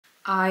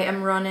I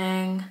am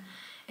running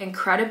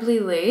incredibly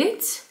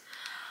late.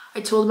 I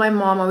told my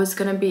mom I was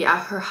gonna be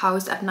at her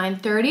house at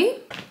 9:30.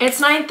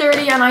 It's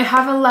 9:30 and I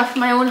haven't left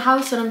my own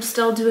house and I'm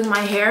still doing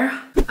my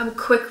hair. I'm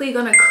quickly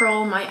gonna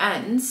curl my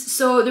ends.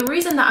 So the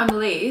reason that I'm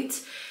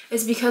late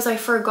is because I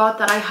forgot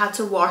that I had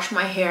to wash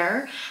my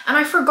hair. And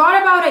I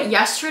forgot about it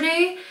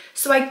yesterday,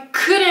 so I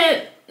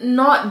couldn't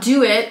not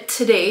do it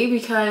today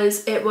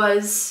because it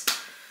was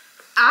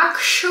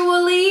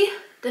actually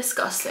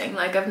disgusting.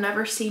 Like, I've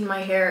never seen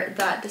my hair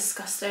that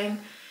disgusting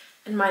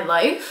in my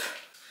life.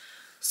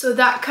 So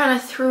that kind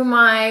of threw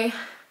my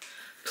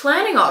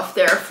planning off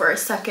there for a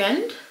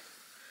second.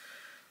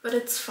 But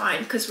it's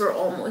fine because we're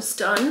almost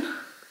done.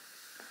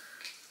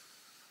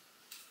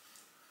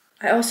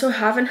 I also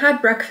haven't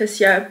had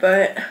breakfast yet,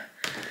 but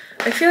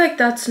I feel like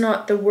that's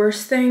not the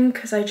worst thing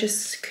because I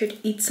just could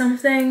eat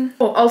something.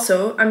 Oh,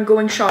 also, I'm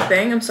going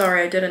shopping. I'm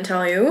sorry I didn't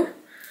tell you.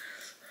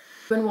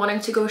 I've been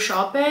wanting to go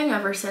shopping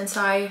ever since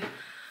I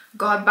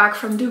got back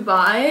from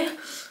Dubai.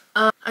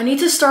 I need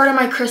to start on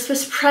my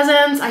Christmas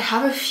presents. I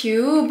have a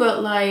few,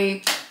 but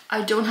like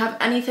I don't have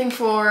anything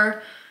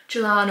for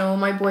Giuliano,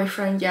 my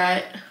boyfriend,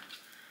 yet.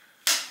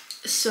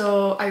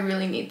 So I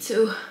really need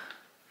to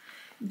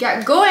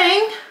get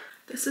going.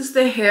 This is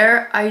the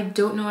hair. I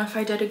don't know if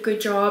I did a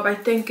good job. I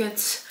think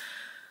it's...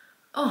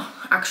 Oh,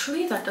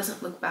 actually that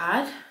doesn't look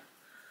bad.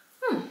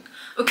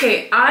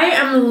 Okay, I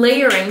am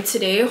layering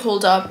today.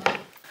 Hold up.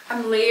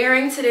 I'm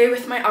layering today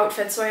with my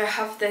outfit. So I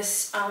have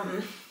this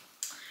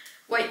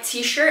white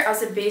t-shirt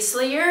as a base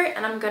layer,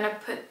 and I'm gonna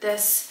put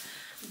this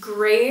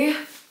gray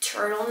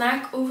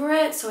turtleneck over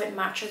it so it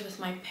matches with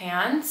my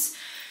pants.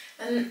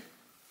 And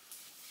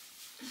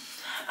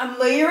I'm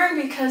layering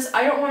because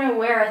I don't want to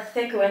wear a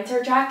thick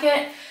winter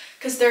jacket,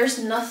 because there's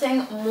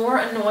nothing more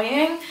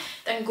annoying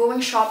than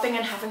going shopping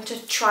and having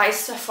to try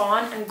stuff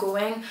on and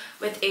going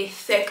with a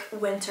thick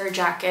winter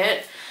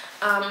jacket.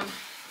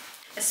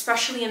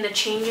 Especially in the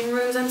changing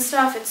rooms and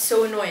stuff, it's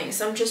so annoying.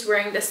 So I'm just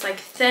wearing this like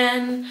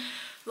thin,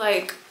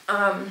 like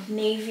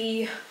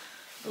navy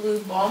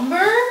blue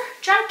bomber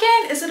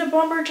jacket. Is it a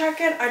bomber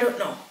jacket? I don't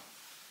know.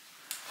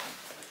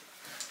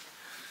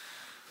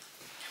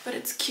 But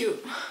it's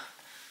cute.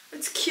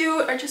 It's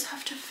cute. I just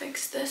have to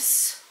fix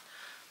this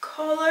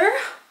collar.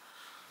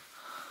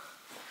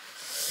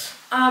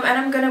 And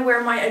I'm gonna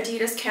wear my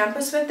Adidas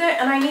Campus with it,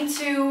 and I need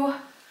to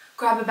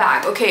grab a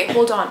bag. Okay,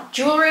 hold on.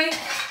 Jewelry.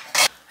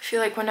 I feel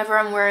like whenever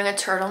I'm wearing a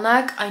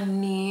turtleneck, I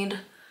need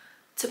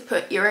to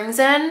put earrings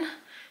in,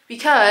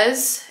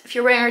 because if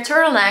you're wearing a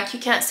turtleneck, you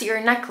can't see your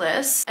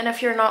necklace. And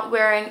if you're not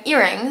wearing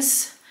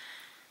earrings,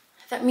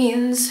 that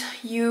means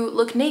you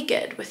look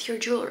naked with your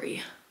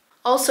jewelry.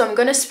 Also, I'm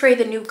gonna spray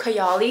the new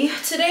Kayali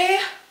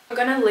today. I'm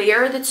gonna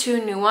layer the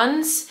two new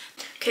ones.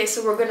 Okay,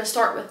 so we're gonna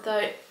start with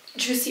the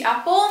Juicy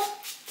Apple.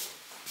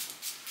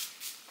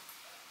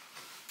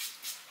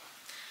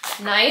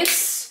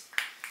 Nice.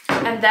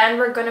 And then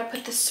we're gonna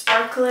put the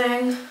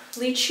Sparkling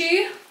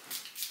Lychee.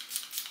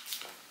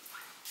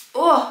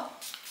 Oh,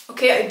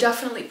 okay, I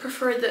definitely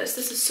prefer this.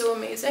 This is so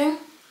amazing.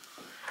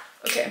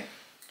 Okay,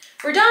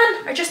 we're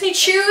done. I just need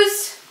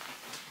shoes.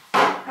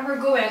 And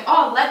we're going.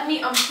 Oh, let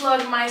me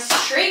unplug my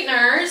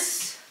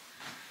straighteners.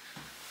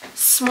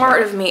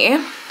 Smart of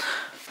me.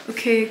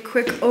 Okay,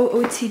 quick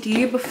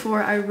OOTD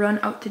before I run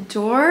out the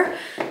door.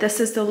 This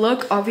is the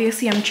look.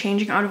 Obviously, I'm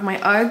changing out of my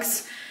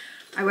Uggs.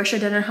 I wish I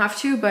didn't have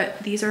to,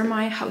 but these are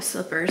my house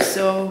slippers.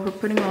 So we're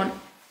putting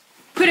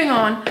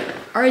on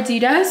our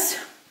Adidas.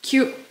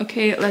 Cute.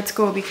 Okay, let's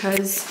go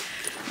because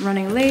I'm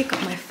running late.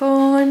 Got my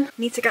phone.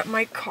 Need to get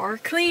my car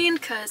clean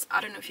because I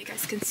don't know if you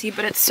guys can see,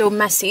 but it's so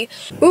messy.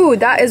 Ooh,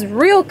 that is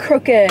real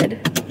crooked.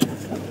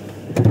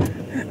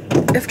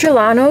 If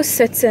Giuliano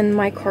sits in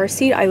my car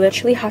seat, I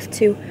literally have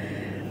to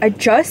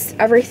adjust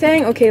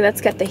everything. Okay,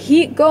 let's get the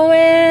heat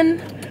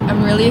going.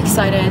 I'm really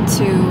excited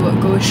to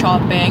go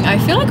shopping. I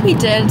feel like we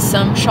did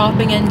some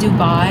shopping in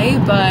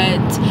Dubai,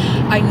 but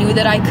I knew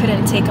that I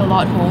couldn't take a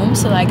lot home,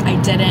 so like I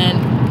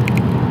didn't,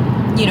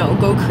 you know,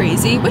 go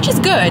crazy, which is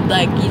good.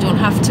 Like, you don't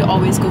have to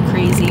always go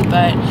crazy,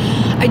 but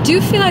I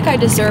do feel like I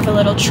deserve a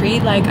little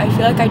treat. Like, I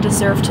feel like I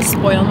deserve to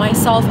spoil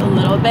myself a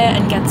little bit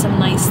and get some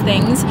nice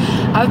things.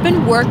 I've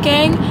been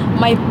working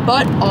my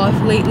butt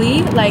off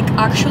lately, like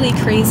actually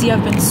crazy.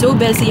 I've been so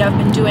busy. I've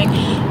been doing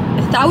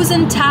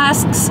 1,000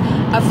 tasks.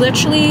 I've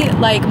literally,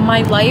 like,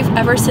 my life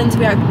ever since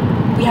we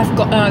have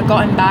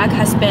gotten back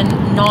has been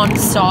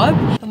non-stop.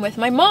 I'm with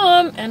my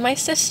mom and my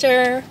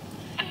sister,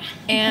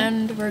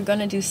 and we're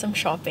gonna do some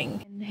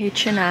shopping in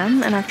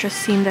H&M. And I've just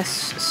seen this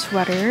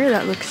sweater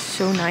that looks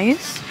so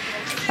nice,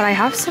 but I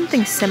have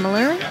something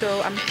similar,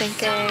 so I'm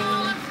thinking,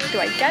 do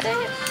I get it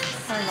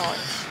or not?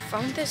 I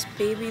found this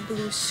baby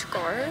blue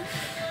scarf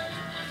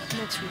and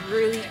it's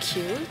really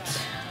cute,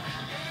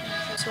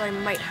 so I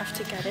might have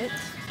to get it.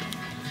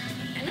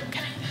 And I'm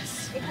getting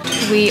this.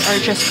 We are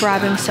just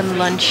grabbing some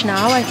lunch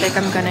now. I think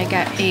I'm gonna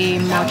get a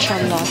matcha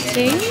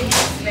latte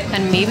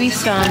and maybe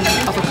some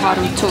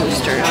avocado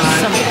toast or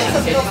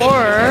something,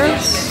 or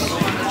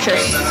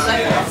just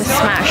the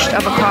smashed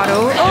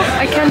avocado. Oh,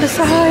 I can't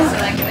decide.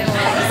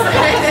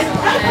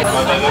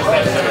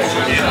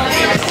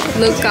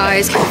 Look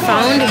guys, I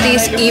found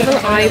these evil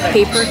eye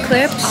paper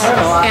clips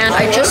and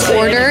I just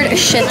ordered a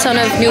shit ton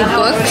of new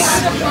books,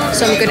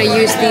 so I'm gonna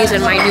use these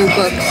in my new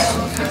books.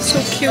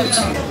 So cute.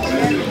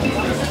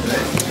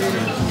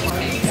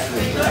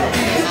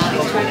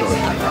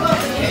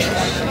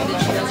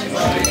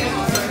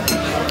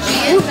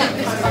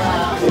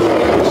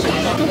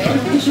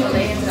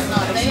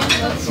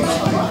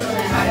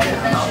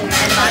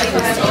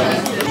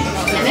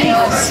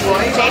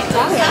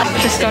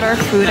 Just got our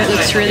food. It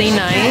looks really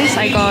nice.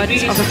 I got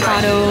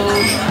avocado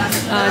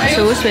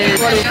toast with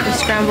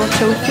scrambled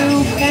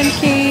tofu,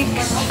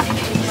 pancakes,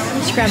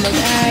 scrambled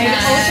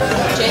eggs.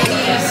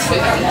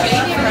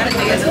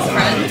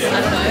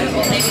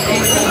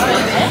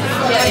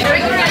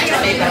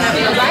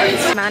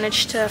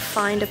 Managed to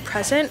find a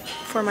present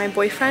for my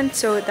boyfriend,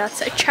 so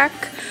that's a check.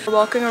 We're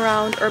walking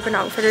around Urban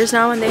Outfitters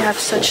now and they have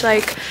such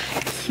like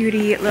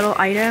cutie little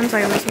items.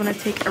 I always want to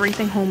take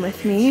everything home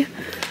with me.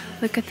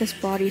 Look at this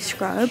body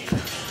scrub.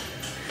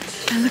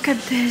 And look at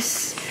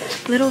this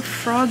little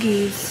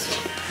froggies.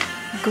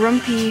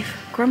 Grumpy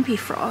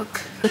frog.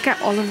 Look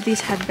at all of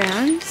these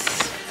headbands.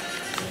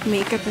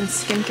 Makeup and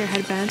skincare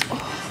headbands.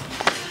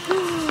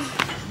 Oh.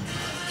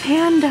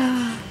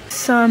 Panda.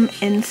 Some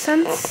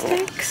incense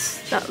sticks.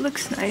 That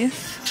looks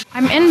nice.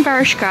 I'm in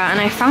Bershka and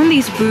I found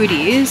these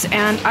booties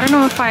and I don't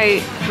know if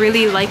I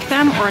really like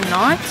them or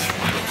not.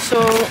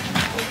 So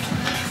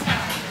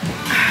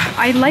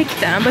I like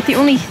them, but the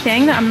only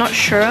thing that I'm not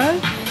sure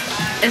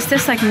of is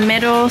this like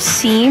middle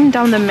seam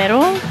down the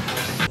middle.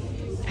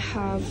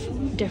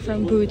 Have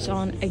different boots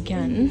on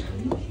again.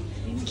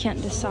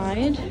 Can't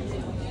decide.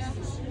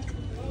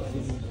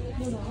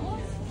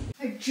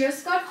 I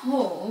just got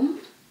home.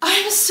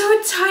 I'm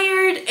so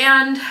tired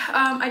and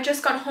I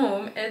just got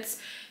home. It's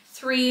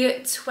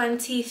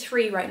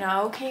 3:23 right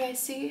now. Can you guys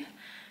see?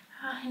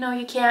 No,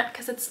 you can't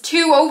because it's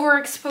too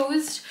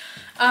overexposed.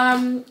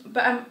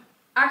 But I'm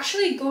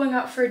actually going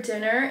out for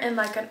dinner in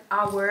like an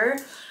hour.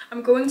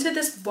 I'm going to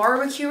this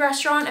barbecue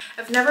restaurant.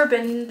 I've never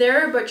been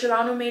there, but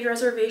Giorgina made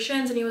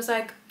reservations and he was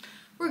like,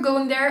 we're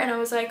going there, and I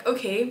was like,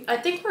 okay. I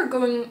think we're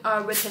going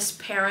with his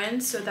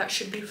parents, so that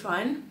should be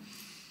fun.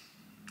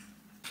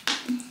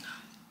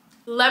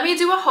 Let me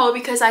do a haul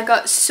because I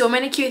got so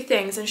many cute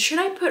things. And should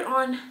I put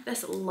on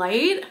this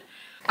light?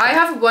 I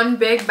have one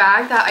big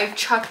bag that I've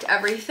chucked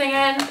everything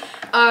in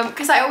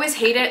because I always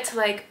hate it to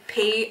like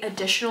pay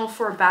additional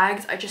for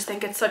bags. I just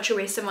think it's such a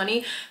waste of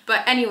money.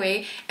 But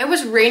anyway, it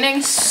was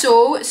raining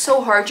so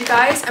hard, you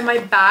guys, and my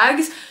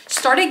bags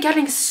started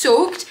getting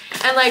soaked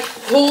and like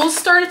holes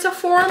started to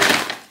form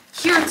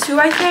here too,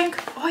 I think.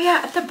 Oh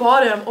yeah, at the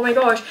bottom. Oh my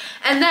gosh.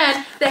 And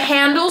then the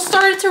handles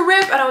started to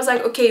rip and I was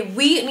like, okay,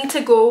 we need to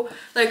go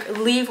like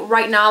leave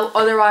right now,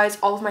 otherwise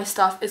all of my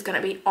stuff is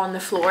gonna be on the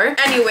floor.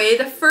 Anyway,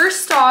 the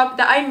first stop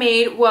that I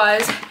made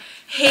was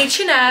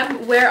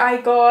H&M, where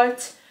I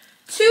got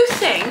two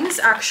things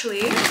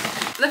actually.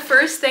 The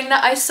first thing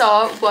that I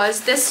saw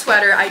was this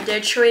sweater. I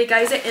did show you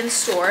guys it in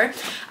store.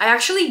 I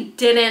actually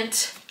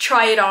didn't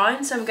try it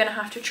on, so I'm gonna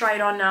have to try it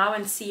on now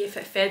and see if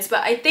it fits, but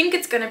I think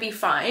it's gonna be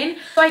fine.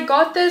 So I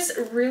got this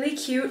really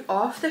cute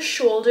off the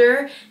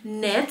shoulder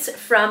knit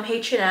from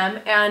H&M,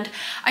 and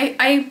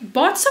I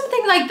bought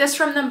something like this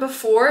from them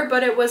before,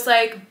 but it was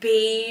like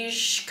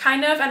beige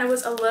kind of, and it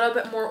was a little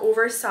bit more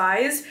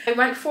oversized. I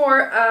went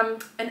for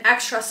an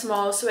extra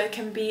small so it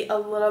can be a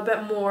little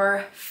bit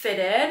more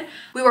fitted.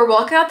 We were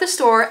walking out the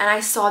store and I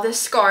saw this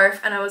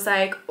scarf and I was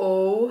like,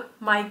 oh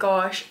my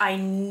gosh, I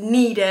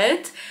need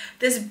it.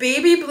 This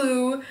baby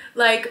blue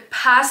like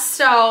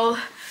pastel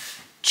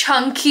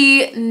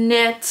chunky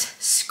knit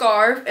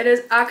scarf. It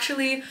is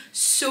actually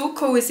so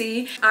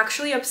cozy.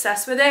 Actually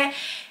obsessed with it.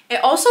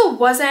 It also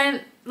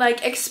wasn't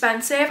like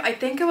expensive. I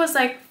think it was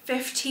like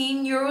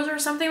 15 euros or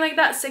something like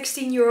that,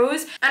 16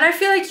 euros. And I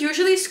feel like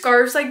usually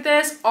scarves like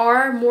this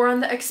are more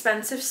on the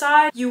expensive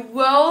side. You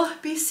will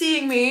be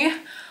seeing me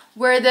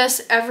wear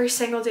this every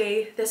single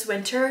day this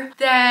winter.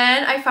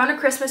 Then I found a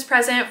Christmas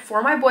present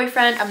for my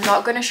boyfriend. I'm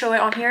not gonna show it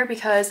on here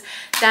because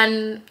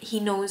then he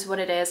knows what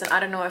it is, and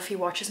I don't know if he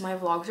watches my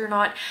vlogs or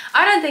not.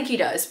 I don't think he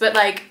does, but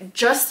like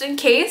just in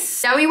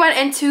case. Now we went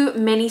into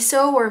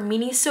Miniso or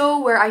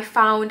Miniso, where I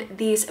found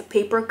these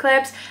paper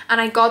clips, and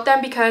I got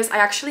them because I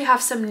actually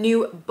have some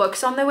new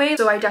books on the way,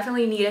 so I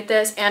definitely needed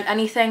this, and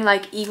anything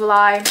like Evil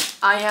Eye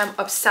I am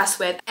obsessed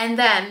with. And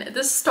then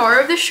the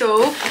star of the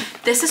show,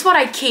 this is what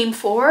I came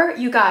for,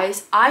 you guys.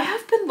 I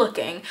have been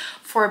looking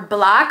for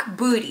black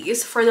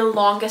booties for the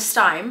longest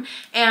time,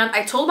 and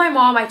I told my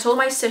mom, I told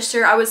my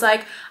sister, I was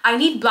like, I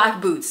need black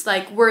boots.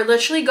 Like, we're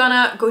literally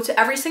gonna go to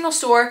every single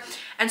store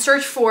and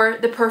search for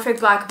the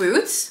perfect black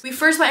boots. We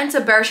first went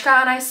into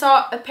Bershka and I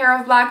saw a pair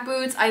of black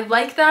boots. I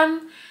like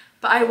them,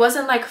 but I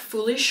wasn't like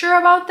fully sure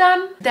about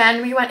them.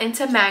 Then we went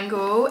into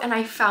Mango and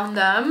I found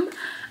them.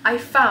 I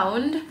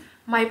found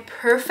my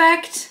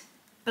perfect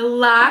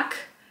black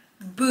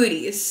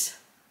booties.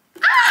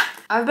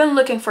 I've been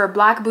looking for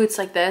black boots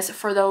like this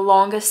for the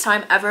longest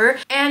time ever.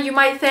 And you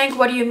might think,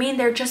 what do you mean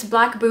they're just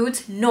black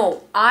boots?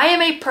 No, I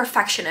am a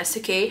perfectionist,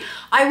 okay?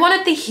 I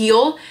wanted the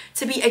heel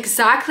to be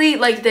exactly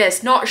like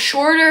this, not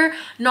shorter,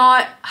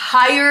 not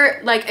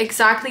higher, like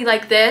exactly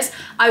like this.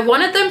 I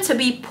wanted them to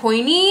be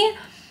pointy,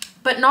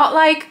 but not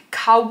like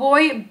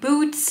cowboy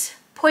boots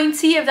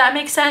pointy, if that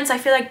makes sense. I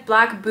feel like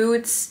black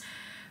boots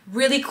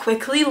really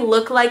quickly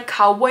look like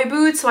cowboy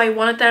boots, so I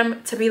wanted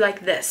them to be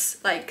like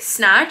this, like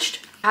snatched.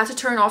 I had to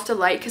turn off the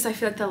light because I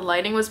feel like the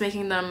lighting was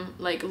making them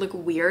like look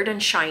weird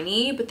and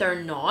shiny, but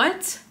they're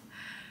not.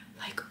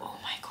 Like, oh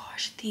my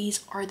gosh,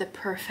 these are the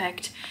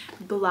perfect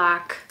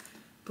black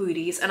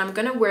booties, and I'm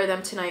gonna wear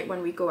them tonight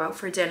when we go out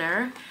for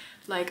dinner.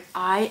 Like,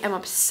 I am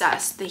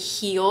obsessed. The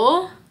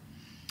heel,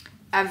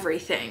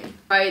 everything.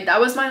 Right, that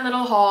was my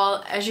little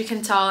haul. As you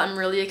can tell, I'm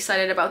really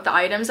excited about the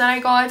items that I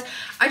got.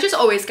 I just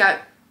always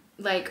get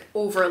like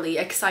overly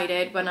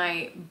excited when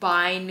I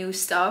buy new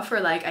stuff,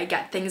 or like I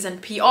get things in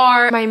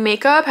PR. My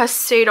makeup has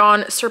stayed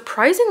on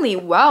surprisingly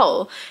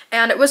well,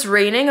 and it was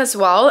raining as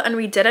well, and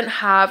we didn't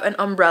have an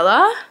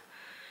umbrella,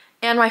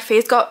 and my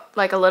face got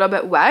like a little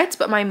bit wet,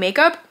 but my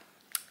makeup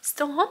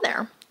still on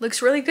there.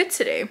 Looks really good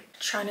today.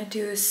 Trying to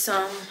do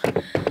some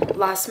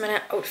last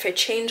minute outfit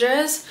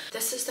changes.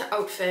 This is the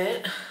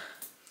outfit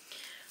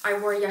I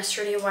wore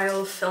yesterday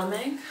while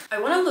filming. I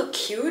want to look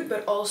cute,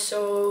 but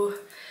also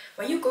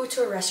when you go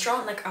to a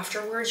restaurant, like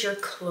afterwards, your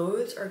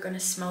clothes are gonna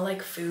smell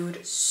like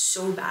food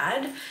so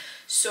bad.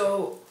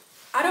 So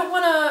I don't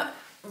wanna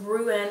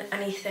ruin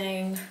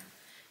anything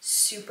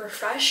super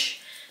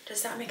fresh.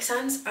 Does that make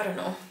sense? I don't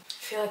know. I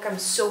feel like I'm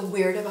so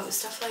weird about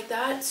stuff like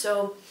that.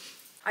 So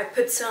I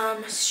put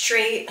some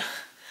straight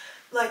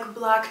like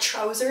black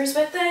trousers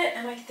with it,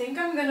 and I think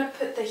I'm gonna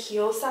put the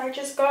heels that I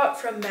just got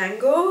from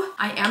Mango.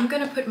 I am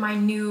gonna put my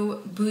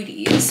new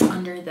booties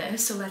under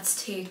this, so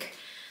let's take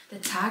the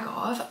tag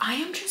off. I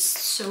am just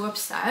so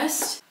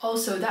obsessed.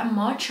 Also, that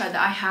matcha that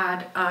I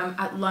had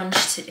at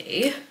lunch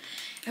today,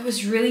 it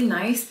was really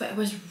nice, but it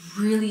was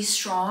really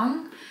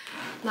strong,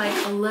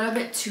 like a little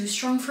bit too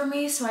strong for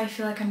me, so I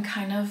feel like I'm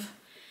kind of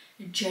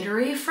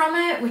jittery from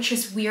it, which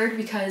is weird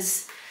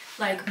because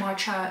like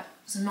matcha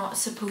is not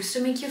supposed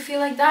to make you feel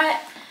like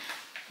that,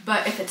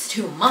 but if it's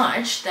too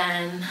much,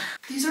 then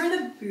these are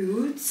the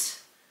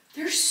boots.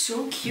 They're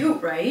so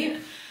cute, right?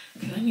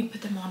 Okay, let me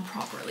put them on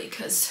properly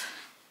because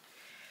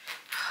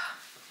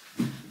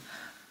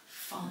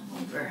falling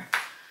over.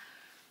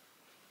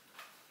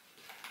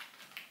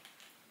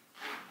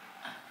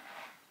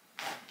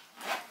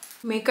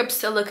 Makeup's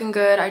still looking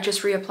good. I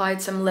just reapplied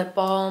some lip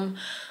balm.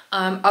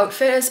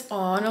 Outfit is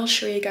on. I'll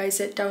show you guys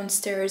it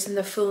downstairs in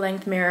the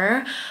full-length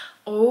mirror.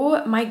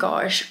 Oh my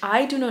gosh,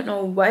 I do not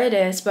know what it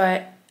is,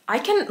 but I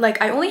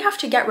only have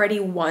to get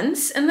ready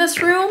once in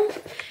this room,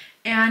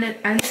 and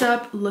it ends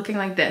up looking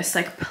like this.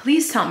 Like,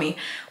 please tell me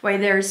why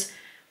there's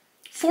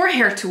 4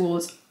 hair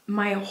tools,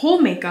 my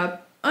whole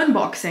makeup,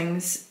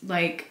 unboxings,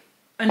 like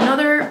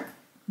another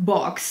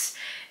box.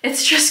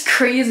 It's just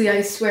crazy.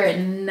 I swear it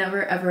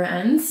never ever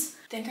ends.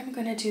 I think I'm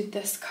gonna do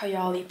this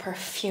Kayali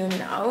perfume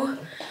now.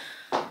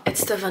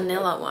 It's the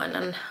vanilla one,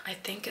 and I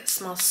think it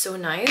smells so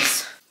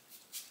nice.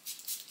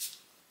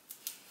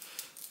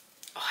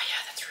 Oh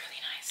yeah, that's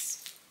really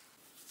nice.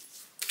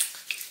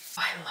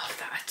 Oh, I love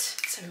that.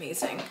 It's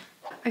amazing.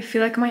 I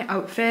feel like my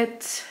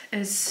outfit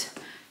is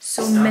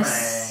so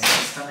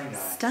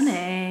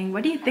stunning.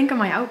 What do you think of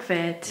my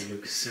outfit? It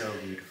looks so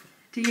beautiful.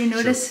 Do you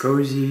notice? So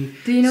cozy.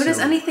 Do you notice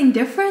anything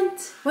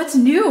different? What's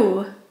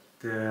new?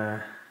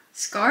 The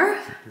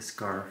scarf. The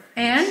scarf.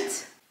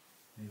 And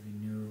maybe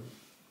new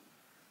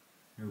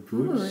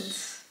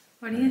boots.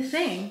 What do you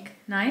think?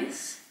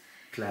 Nice.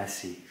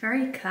 Classy.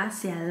 Very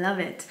classy. I love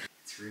it.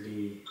 It's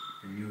really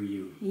the new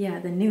you. Yeah,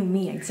 the new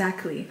me,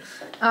 exactly.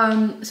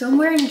 So I'm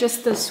wearing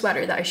just the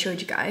sweater that I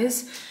showed you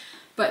guys,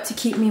 but to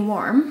keep me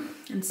warm,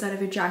 instead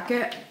of a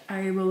jacket,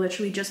 I will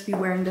literally just be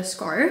wearing the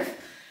scarf.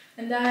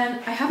 And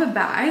then I have a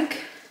bag,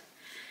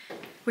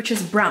 which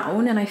is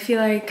brown, and I feel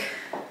like,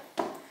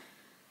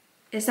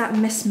 is that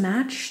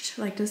mismatched?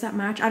 Like, does that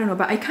match? I don't know,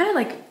 but I kind of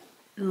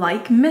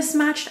like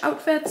mismatched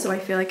outfits, so I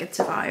feel like it's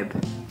a vibe.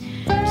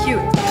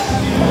 Cute.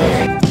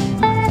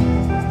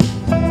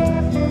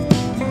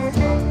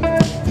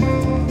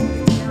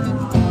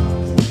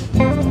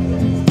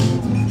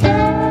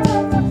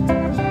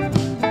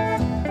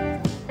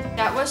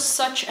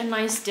 Such a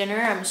nice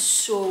dinner. I'm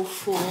so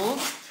full.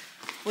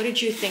 What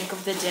did you think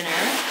of the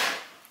dinner?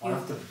 One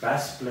of the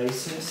best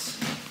places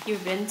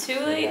you've been to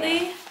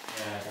lately?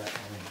 Yeah,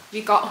 definitely.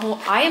 We got home.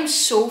 I am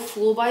so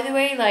full, by the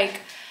way.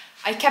 Like,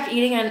 I kept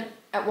eating, and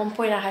at one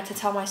point I had to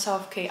tell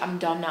myself, okay, I'm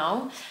done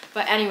now.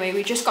 But anyway,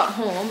 we just got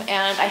home,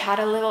 and I had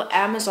a little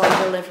Amazon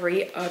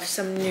delivery of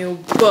some new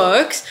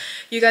books.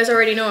 You guys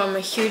already know I'm a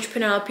huge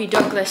Penelope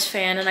Douglas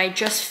fan, and I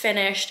just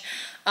finished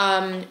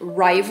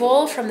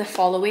Rival from the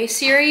Fall Away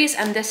series,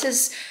 and this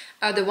is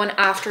the one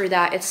after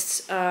that. It's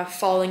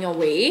Falling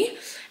Away.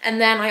 And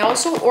then I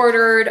also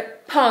ordered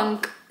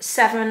Punk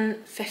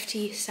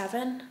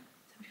 757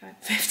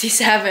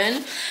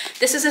 57.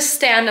 This is a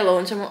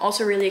standalone, so I'm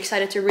also really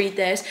excited to read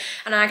this.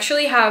 And I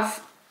actually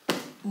have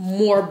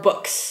more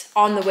books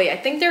on the way. I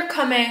think they're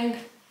coming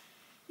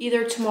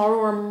either tomorrow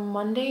or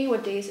Monday.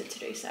 What day is it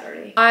today?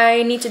 Saturday.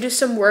 I need to do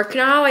some work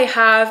now. I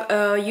have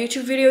a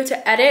YouTube video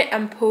to edit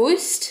and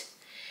post.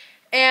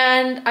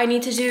 And I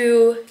need to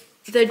do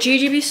the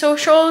GGB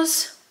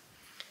socials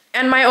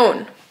and my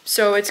own.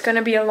 So it's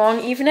gonna be a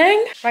long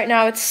evening. Right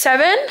now it's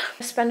 7.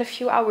 I spend a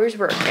few hours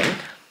working.